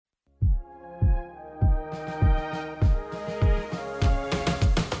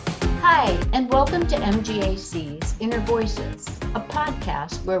and welcome to MGAC's Inner Voices, a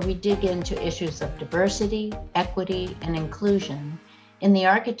podcast where we dig into issues of diversity, equity, and inclusion in the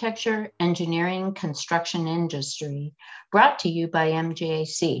architecture, engineering, construction industry, brought to you by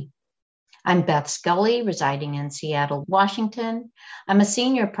MGAC. I'm Beth Scully, residing in Seattle, Washington. I'm a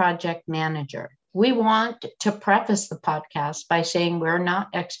senior project manager. We want to preface the podcast by saying we're not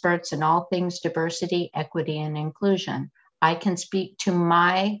experts in all things diversity, equity, and inclusion. I can speak to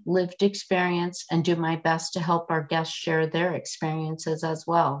my lived experience and do my best to help our guests share their experiences as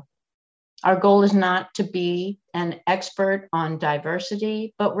well. Our goal is not to be an expert on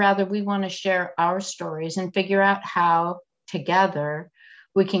diversity, but rather we want to share our stories and figure out how together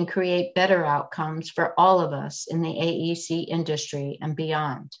we can create better outcomes for all of us in the AEC industry and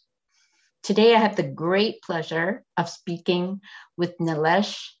beyond. Today, I have the great pleasure of speaking with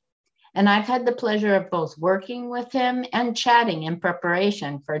Nilesh, and I've had the pleasure of both working with him and chatting in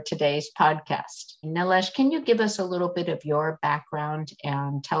preparation for today's podcast. Nilesh, can you give us a little bit of your background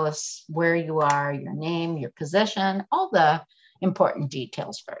and tell us where you are, your name, your position, all the important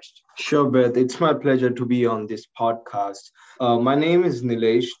details first? Sure, Beth. It's my pleasure to be on this podcast. My name is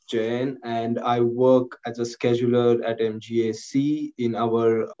Nilesh Jain, and I work as a scheduler at MGAC in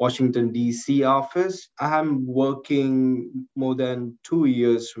our Washington, D.C. office. I'm working more than 2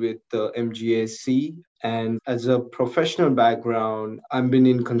 years with MGAC. And as a professional background, I've been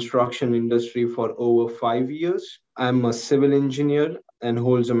in construction industry for over 5 years. I'm a civil engineer and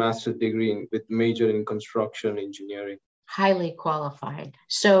holds a master's degree with major in construction engineering. Highly qualified.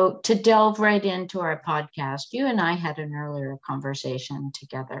 So to delve right into our podcast, you and I had an earlier conversation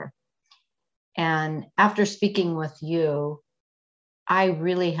together. And after speaking with you, I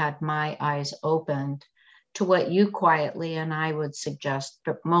really had my eyes opened to what you quietly, and I would suggest,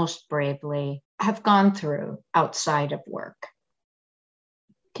 but most bravely, have gone through outside of work.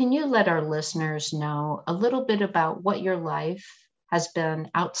 Can you let our listeners know a little bit about what your life has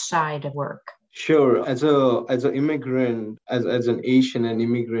been outside of work? Sure. As an immigrant, as an Asian and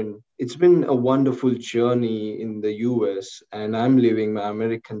immigrant, it's been a wonderful journey in the US, and I'm living my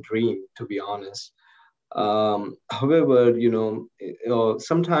American dream, to be honest. However,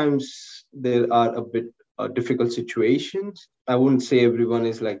 sometimes there are a bit difficult situations. I wouldn't say everyone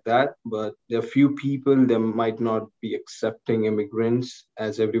is like that, but there are few people that might not be accepting immigrants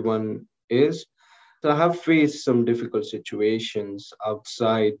as everyone is. So I have faced some difficult situations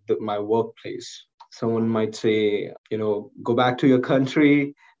outside my workplace. Someone might say, go back to your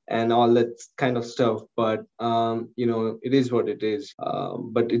country and all that kind of stuff. But, it is what it is.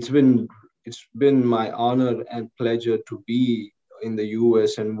 But it's been my honor and pleasure to be in the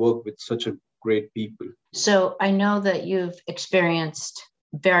US and work with such a great people. So I know that you've experienced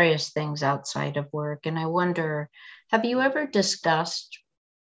various things outside of work. And I wonder, have you ever discussed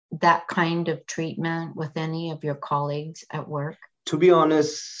that kind of treatment with any of your colleagues at work? To be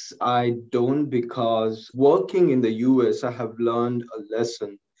honest, I don't, because working in the US, I have learned a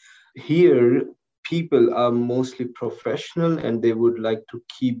lesson. Here, people are mostly professional and they would like to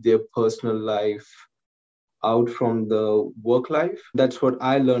keep their personal life out from the work life. That's what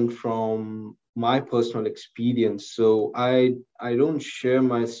I learned from my personal experience. So I don't share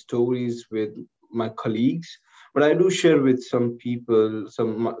my stories with my colleagues, but I do share with some people,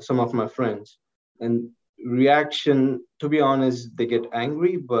 some of my friends. And reaction, to be honest, they get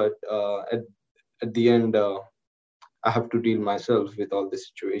angry, but at the end, I have to deal myself with all this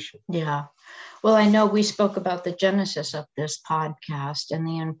situation. Yeah. Well, I know we spoke about the genesis of this podcast and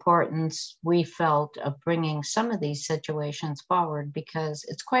the importance we felt of bringing some of these situations forward, because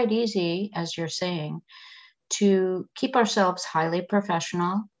it's quite easy, as you're saying, to keep ourselves highly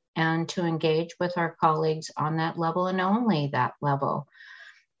professional and to engage with our colleagues on that level and only that level.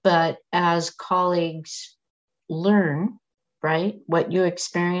 But as colleagues learn, right, what you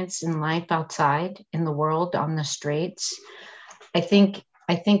experience in life outside, in the world, on the streets, I think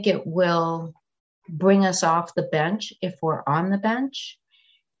it will bring us off the bench if we're on the bench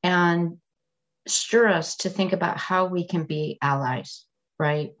and stir us to think about how we can be allies,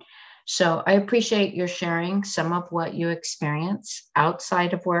 right? So I appreciate your sharing some of what you experience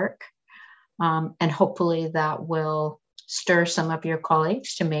outside of work. And hopefully that will stir some of your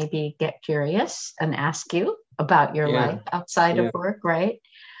colleagues to maybe get curious and ask you about your life outside of work, right?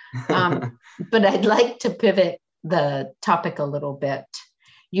 But I'd like to pivot the topic a little bit.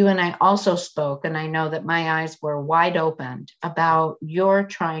 You and I also spoke, and I know that my eyes were wide open about your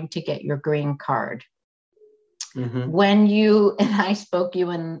trying to get your green card. Mm-hmm. When you and I spoke, you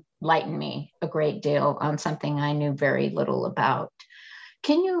enlightened me a great deal on something I knew very little about.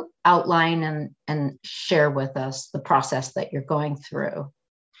 Can you outline and share with us the process that you're going through?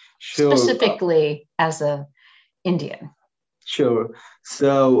 Sure. specifically as a Indian? Sure.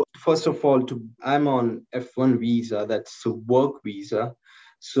 So first of all, I'm on F1 visa. That's a work visa.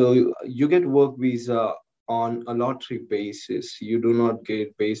 So you get work visa on a lottery basis. You do not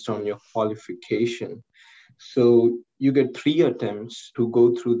get based on your qualification. So you get 3 attempts to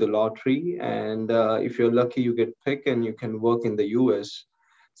go through the lottery, and if you're lucky, you get picked and you can work in the US.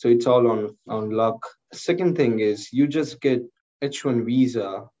 So it's all on luck. Second thing is you just get H1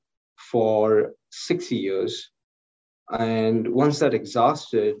 visa for 6 years, and once that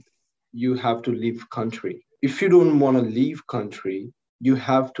exhausted, you have to leave country. If you don't want to leave country, you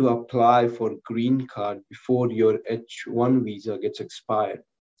have to apply for green card before your H1 visa gets expired.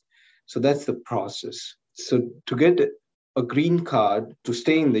 So that's the process. So to get a green card to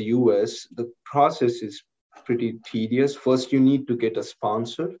stay in the US, the process is pretty tedious. First, you need to get a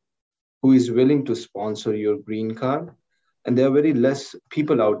sponsor who is willing to sponsor your green card. And there are very less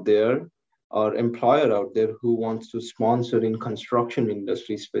people out there or employer out there who wants to sponsor in construction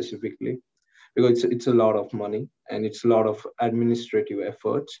industry specifically, because it's a lot of money and it's a lot of administrative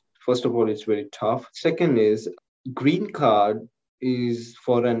efforts. First of all, it's very tough. Second is green card is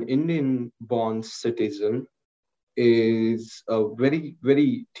for an Indian born citizen is very,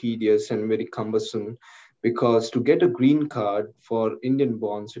 very tedious and very cumbersome, because to get a green card for Indian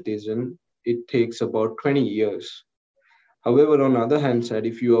born citizen, it takes about 20 years. However, on the other hand side,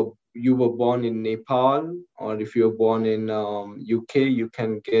 if you were born in Nepal, or if you're born in UK, you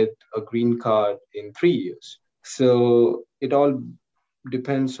can get a green card in 3 years. So it all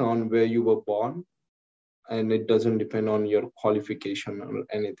depends on where you were born, and it doesn't depend on your qualification or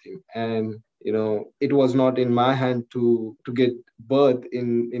anything. And it was not in my hand to get birth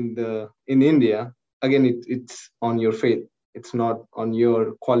in India. Again, it's on your faith. It's not on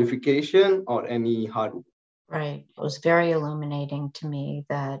your qualification or any hard work. Right. It was very illuminating to me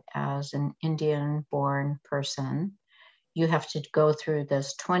that as an Indian born person, you have to go through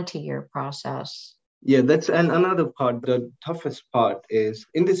this 20-year process. Yeah, that's and another part. The toughest part is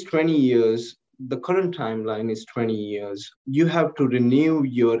in this 20 years, the current timeline is 20 years. You have to renew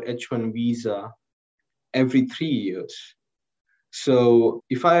your H1 visa every 3 years. So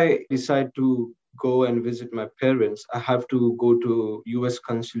if I decide to go and visit my parents, I have to go to US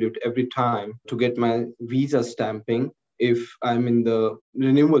consulate every time to get my visa stamping if I'm in the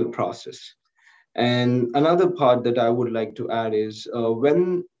renewal process. And another part that I would like to add is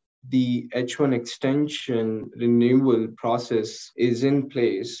when the H1 extension renewal process is in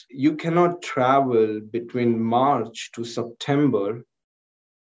place, you cannot travel between March to September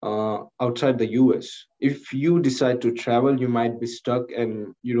outside the US. If you decide to travel, you might be stuck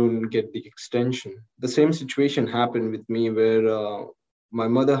and you don't get the extension. The same situation happened with me where my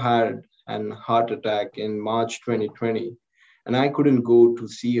mother had an heart attack in March 2020, and I couldn't go to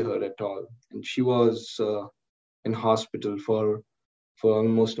see her at all. And she was in hospital for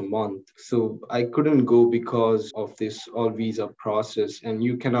almost a month. So I couldn't go because of this all visa process, and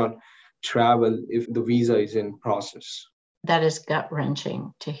you cannot travel if the visa is in process. That is gut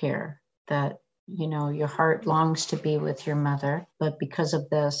wrenching to hear that, your heart longs to be with your mother, but because of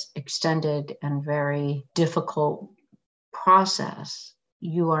this extended and very difficult process,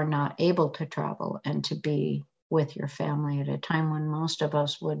 you are not able to travel and to be with your family at a time when most of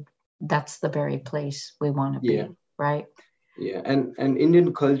us would. That's the very place we want to be, right? Yeah, and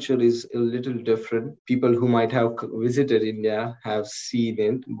Indian culture is a little different. People who might have visited India have seen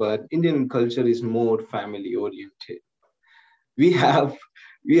it, but Indian culture is more family oriented. We have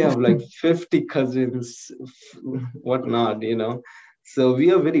like 50 cousins, whatnot, So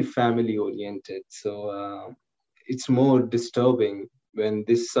we are very family oriented. So it's more disturbing when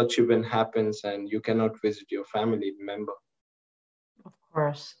this such event happens and you cannot visit your family member.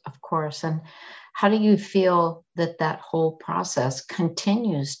 Of course. And how do you feel that whole process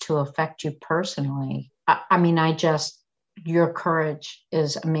continues to affect you personally? I mean, your courage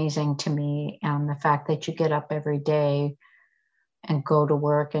is amazing to me. And the fact that you get up every day and go to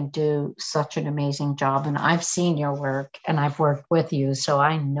work and do such an amazing job. And I've seen your work and I've worked with you, so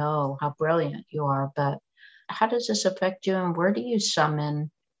I know how brilliant you are. But how does this affect you, and where do you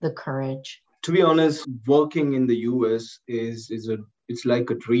summon the courage? To be honest, working in the US it's like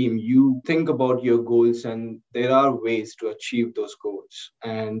a dream. You think about your goals, and there are ways to achieve those goals.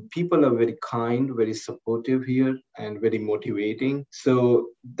 And people are very kind, very supportive here, and very motivating. So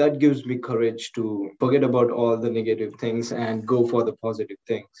that gives me courage to forget about all the negative things and go for the positive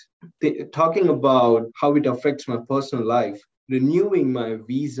things. Talking about how it affects my personal life, renewing my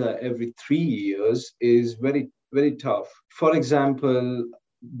visa every 3 years is very, very tough. For example,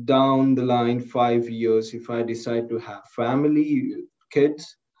 down the line 5 years, if I decide to have family,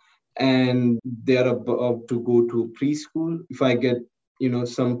 kids, and they are about to go to preschool. If I get,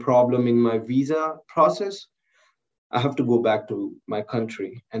 some problem in my visa process, I have to go back to my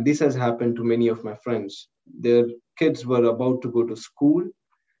country. And this has happened to many of my friends. Their kids were about to go to school,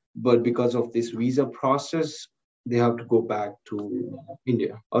 but because of this visa process, they have to go back to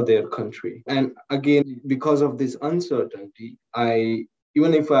India or their country. And again, because of this uncertainty,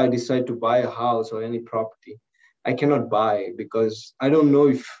 even if I decide to buy a house or any property, I cannot buy because I don't know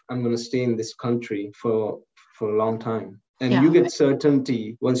if I'm going to stay in this country for a long time. And you get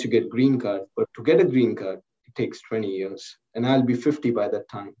certainty once you get green card, but to get a green card, it takes 20 years, and I'll be 50 by that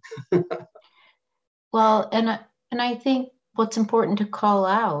time. Well, and I think what's important to call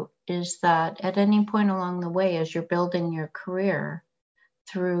out is that at any point along the way, as you're building your career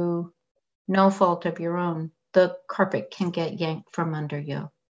through no fault of your own, the carpet can get yanked from under you.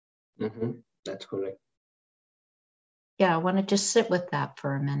 Mm-hmm. That's correct. Yeah, I want to just sit with that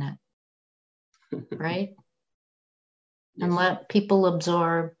for a minute, right? Yes. And let people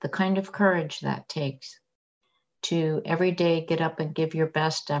absorb the kind of courage that takes to every day get up and give your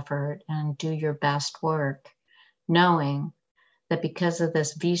best effort and do your best work, knowing that because of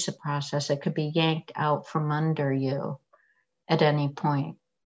this visa process, it could be yanked out from under you at any point.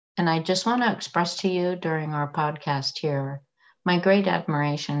 And I just want to express to you during our podcast here my great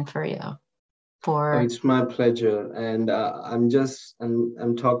admiration for you. It's my pleasure, and I'm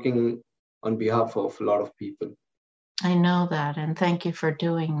talking on behalf of a lot of people. I know that, and thank you for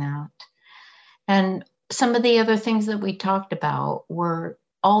doing that. And some of the other things that we talked about were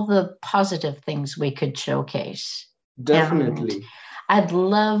all the positive things we could showcase. Definitely. And I'd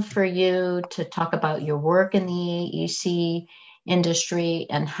love for you to talk about your work in the AEC industry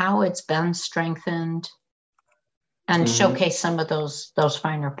and how it's been strengthened, and showcase some of those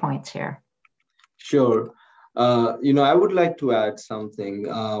finer points here. Sure. I would like to add something.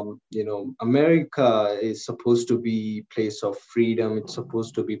 America is supposed to be a place of freedom. It's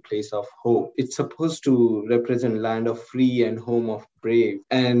supposed to be a place of hope. It's supposed to represent land of free and home of brave.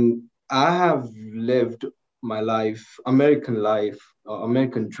 And I have lived my life,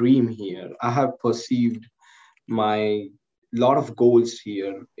 American dream here. I have perceived my lot of goals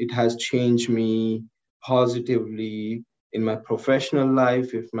here. It has changed me positively in my professional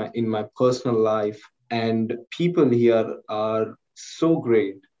life, in my personal life. And people here are so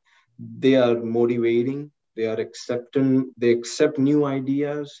great. They are motivating. They accept new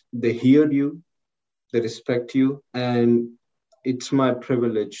ideas. They hear you. They respect you. And it's my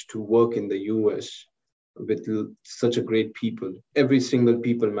privilege to work in the US with such a great people. Every single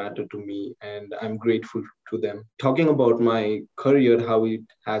people matter to me, and I'm grateful to them. Talking about my career, how it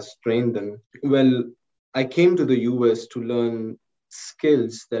has strengthened. Well, I came to the US to learn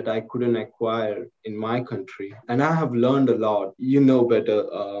skills that I couldn't acquire in my country. And I have learned a lot. You know better.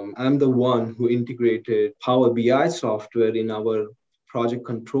 I'm the one who integrated Power BI software in our project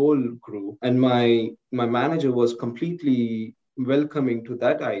control group. And my manager was completely welcoming to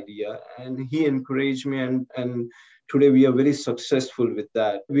that idea, and he encouraged me, and today we are very successful with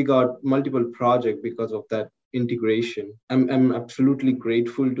that. We got multiple projects because of that integration. I'm absolutely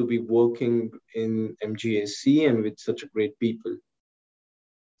grateful to be working in MGAC and with such great people.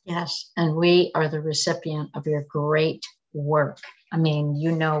 Yes, and we are the recipient of your great work. I mean,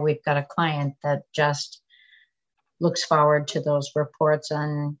 we've got a client that just looks forward to those reports.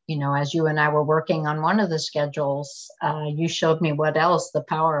 And, as you and I were working on one of the schedules, you showed me what else, the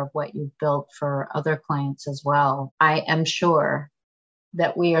power of what you've built for other clients as well. I am sure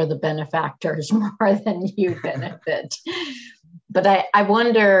that we are the benefactors more than you benefit. But I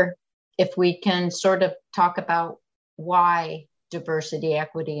wonder if we can sort of talk about why diversity,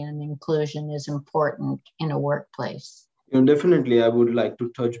 equity, and inclusion is important in a workplace. Definitely, I would like to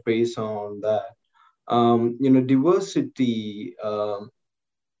touch base on that. Diversity,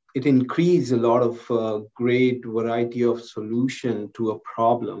 it increases a lot of great variety of solution to a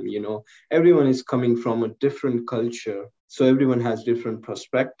problem. Everyone is coming from a different culture, so everyone has different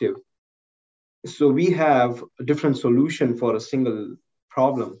perspective. So we have a different solution for a single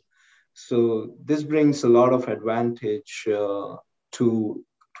problem. So this brings a lot of advantage to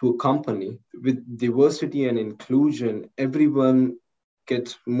a company. With diversity and inclusion, everyone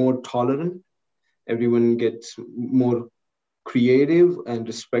gets more tolerant, everyone gets more creative and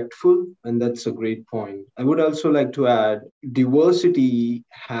respectful, and that's a great point. I would also like to add, diversity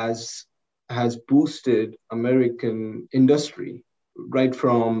has boosted American industry, right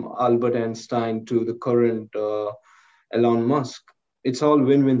from Albert Einstein to the current Elon Musk. It's all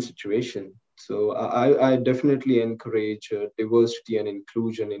win-win situation. So I definitely encourage diversity and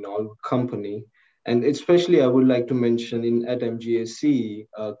inclusion in all company. And especially, I would like to mention at MGAC,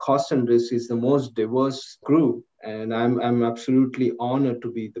 Cost and Risk is the most diverse group, and I'm absolutely honored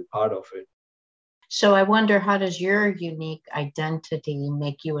to be the part of it. So I wonder, how does your unique identity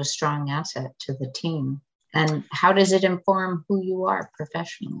make you a strong asset to the team? And how does it inform who you are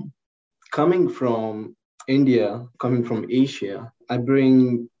professionally? Coming from India, coming from Asia, I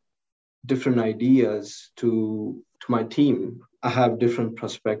bring different ideas to my team. I have different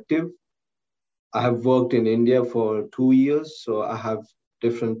perspective. I have worked in India for 2 years, so I have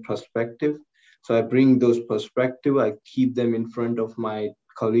different perspective. So I bring those perspective, I keep them in front of my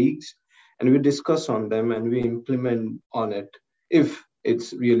colleagues, and we discuss on them and we implement on it if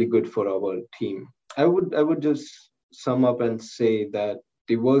it's really good for our team. I would just sum up and say that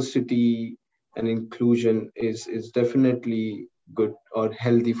diversity and inclusion is definitely good or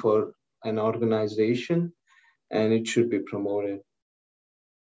healthy for an organization, and it should be promoted.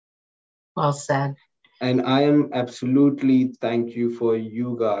 Well said. And I am absolutely thank you for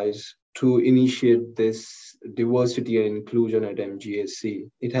you guys to initiate this diversity and inclusion at MGAC.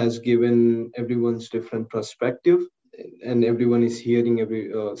 It has given everyone's different perspective, and everyone is hearing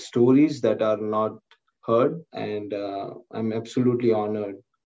every stories that are not heard. And I'm absolutely honored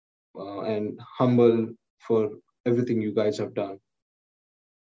and humble for everything you guys have done.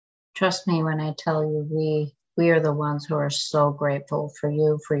 Trust me when I tell you, we are the ones who are so grateful for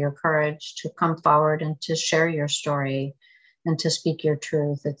you, for your courage to come forward and to share your story and to speak your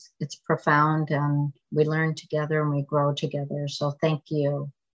truth. It's profound, and we learn together and we grow together. So thank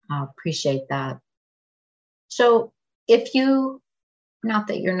you. Appreciate that. So if you, not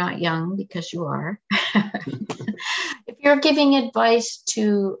that you're not young, because you are, if you're giving advice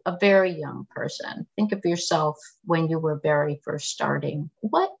to a very young person, think of yourself when you were very first starting.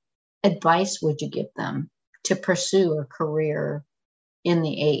 What advice would you give them to pursue a career in the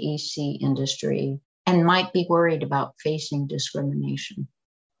AEC industry and might be worried about facing discrimination?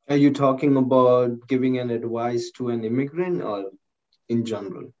 Are you talking about giving an advice to an immigrant or in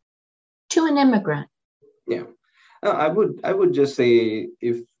general? To an immigrant. Yeah. I would just say,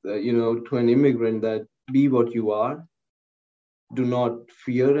 if to an immigrant, that be what you are. Do not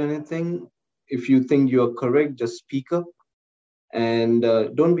fear anything. If you think you are correct, just speak up, and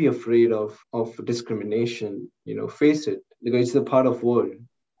don't be afraid of discrimination. Face it, because it's a part of world.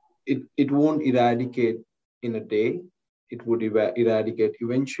 It won't eradicate in a day. It would eradicate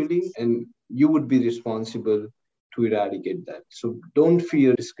eventually, and you would be responsible to eradicate that. So don't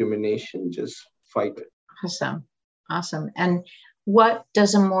fear discrimination. Just fight it. Awesome. And what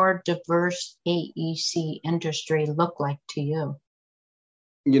does a more diverse AEC industry look like to you?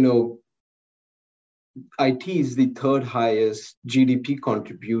 IT is the third highest GDP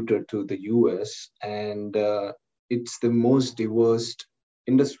contributor to the US, and it's the most diverse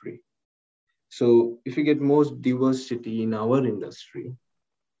industry. So if you get more diversity in our industry,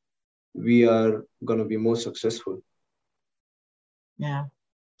 we are going to be more successful. Yeah.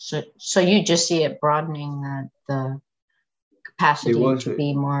 So you just see it broadening the capacity to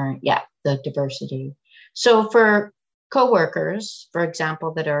be more, the diversity. So for coworkers, for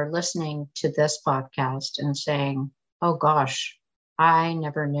example, that are listening to this podcast and saying, oh gosh, I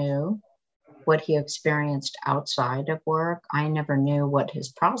never knew what he experienced outside of work. I never knew what his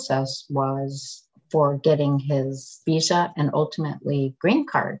process was for getting his visa and ultimately green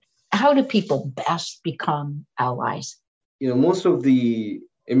card. How do people best become allies? Most of the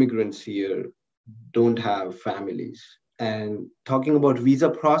immigrants here don't have families. And talking about visa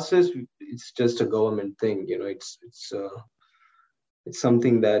process, it's just a government thing. It's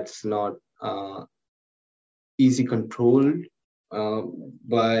something that's not easy controlled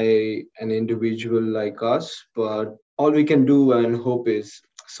by an individual like us. But all we can do and hope is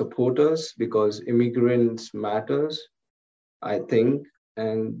support us, because immigrants matters, I think.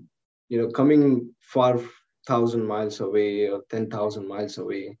 And coming 5,000 miles away or 10,000 miles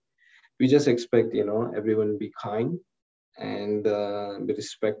away, we just expect everyone be kind and be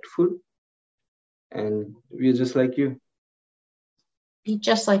respectful, and we're just like you. Be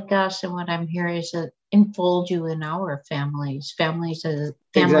just like us, and what I'm hearing is to enfold you in our families.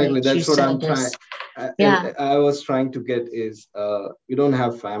 Exactly, that's what I'm trying. I was trying to get is we don't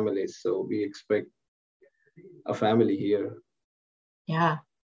have families, so we expect a family here. Yeah,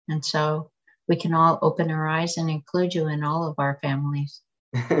 and so we can all open our eyes and include you in all of our families.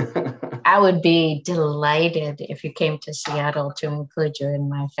 I would be delighted if you came to Seattle to include you in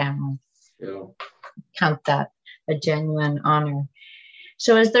my family. Yeah. Count that a genuine honor.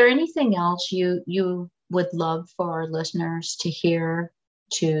 So is there anything else you would love for our listeners to hear,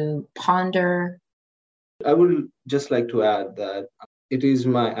 to ponder? I would just like to add that it is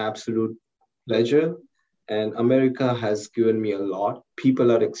my absolute pleasure. And America has given me a lot.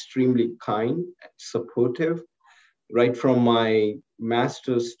 People are extremely kind and supportive. Right from my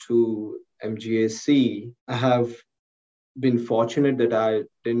master's to MGAC, I have been fortunate that I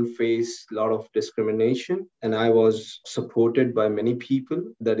didn't face a lot of discrimination, and I was supported by many people.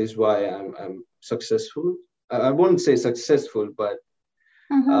 That is why I'm successful. I won't say successful, but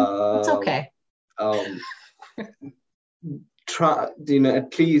It's okay.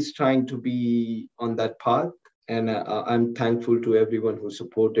 At least trying to be on that path. And I'm thankful to everyone who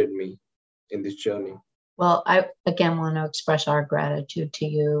supported me in this journey. Well, I again want to express our gratitude to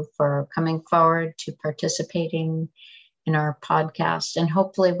you for coming forward, to participating in our podcast. And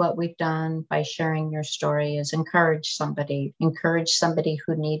hopefully what we've done by sharing your story is encourage somebody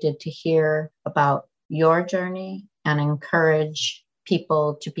who needed to hear about your journey and encourage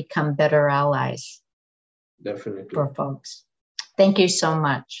people to become better allies. Definitely. For folks. Thank you so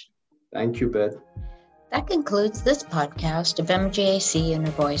much. Thank you, Beth. That concludes this podcast of MGAC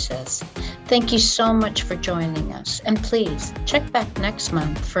Inner Voices. Thank you so much for joining us. And please check back next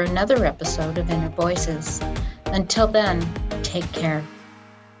month for another episode of Inner Voices. Until then, take care.